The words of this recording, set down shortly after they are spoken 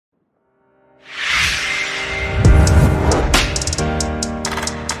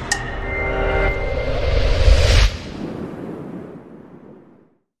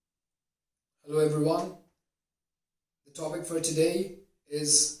for today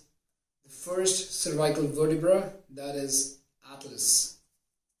is the first cervical vertebra, that is atlas.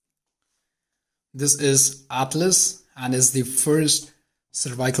 This is atlas and is the first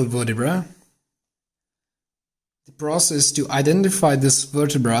cervical vertebra. The process to identify this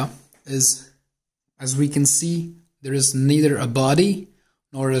vertebra is, as we can see, there is neither a body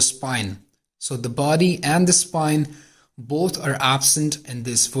nor a spine. So the body and the spine both are absent in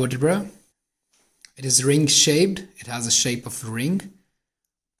this vertebra. It is ring shaped. It has a shape of a ring.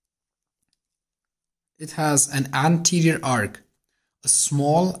 It has an anterior arc, a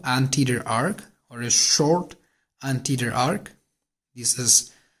small anterior arc or a short anterior arc. This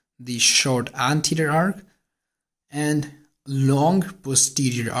is the short anterior arc, and long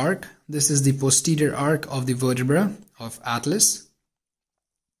posterior arc. This is the posterior arc of the vertebra of atlas.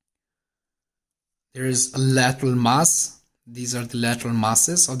 There is a lateral mass. These are the lateral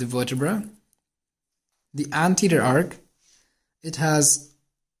masses of the vertebra. The anterior arc, it has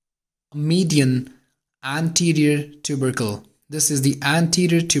a median anterior tubercle. This is the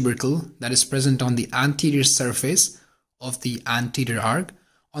anterior tubercle that is present on the anterior surface of the anterior arc.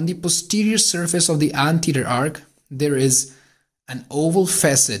 On the posterior surface of the anterior arc, there is an oval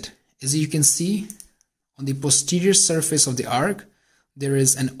facet. As you can see, on the posterior surface of the arc, there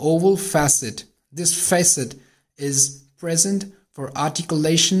is an oval facet. This facet is present for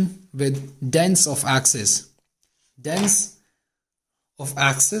articulation with dens of axis. Dens of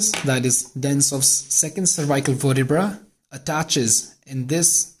axis, that is dens of second cervical vertebra, attaches in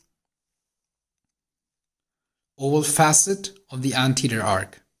this oval facet of the anterior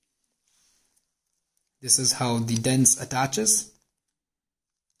arc. This is how the dens attaches.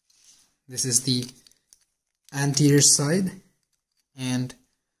 This is the anterior side, and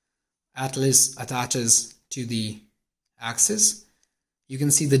atlas attaches to the axis. You can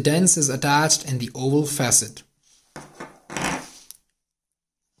see the dens is attached in the oval facet.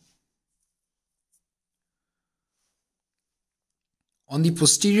 On the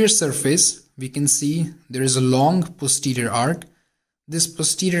posterior surface, we can see there is a long posterior arc. This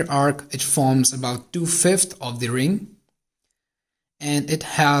posterior arc, it forms about 2/5 of the ring, and it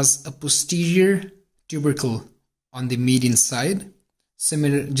has a posterior tubercle on the median side,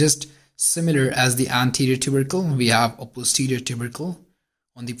 similar as the anterior tubercle. We have a posterior tubercle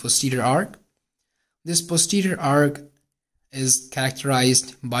on the posterior arc. This posterior arc is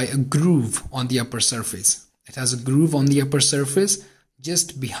characterized by a groove on the upper surface. It has a groove on the upper surface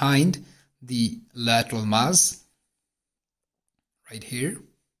just behind the lateral mass, right here.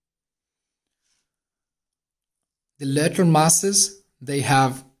 The lateral masses, they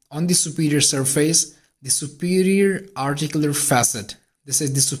have on the superior surface the superior articular facet. This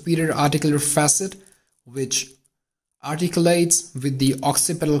is the superior articular facet which articulates with the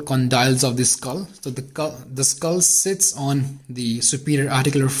occipital condyles of the skull. So the skull sits on the superior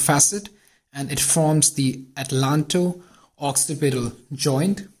articular facet and it forms the atlanto-occipital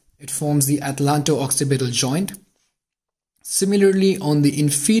joint. It forms the atlanto-occipital joint. Similarly, on the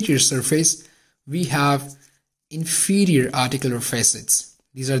inferior surface, we have inferior articular facets.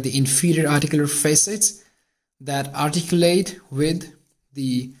 These are the inferior articular facets that articulate with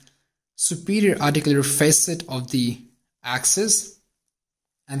the superior articular facet of the axis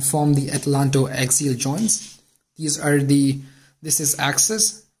and form the atlanto-axial joints. This is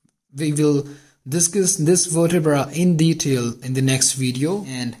axis. We will discuss this vertebra in detail in the next video,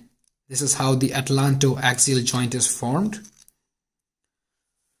 and this is how the atlanto-axial joint is formed.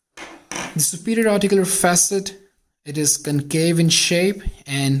 The superior articular facet, it is concave in shape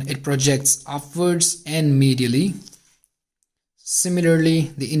and it projects upwards and medially.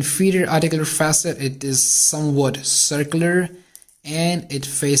 Similarly, the inferior articular facet, it is somewhat circular and it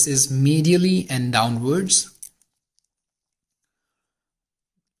faces medially and downwards.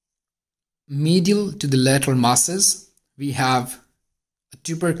 Medial to the lateral masses, we have a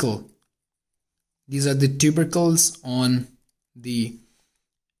tubercle. These are the tubercles on the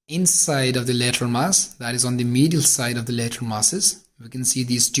inside of the lateral mass, that is on the medial side of the lateral masses. We can see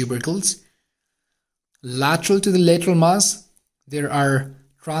these tubercles. Lateral to the lateral mass, there are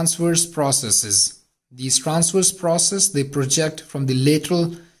transverse processes. These transverse processes, they project from the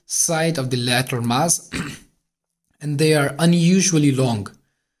lateral side of the lateral mass and they are unusually long.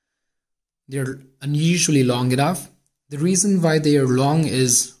 They're unusually long enough. The reason why they are long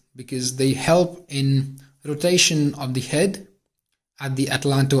is because they help in rotation of the head at the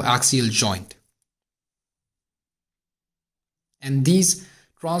atlanto-axial joint. And these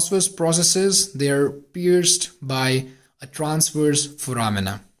transverse processes, they are pierced by a transverse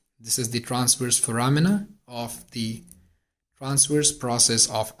foramina. This is the transverse foramina of the Transverse process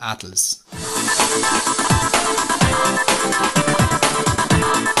of atlas.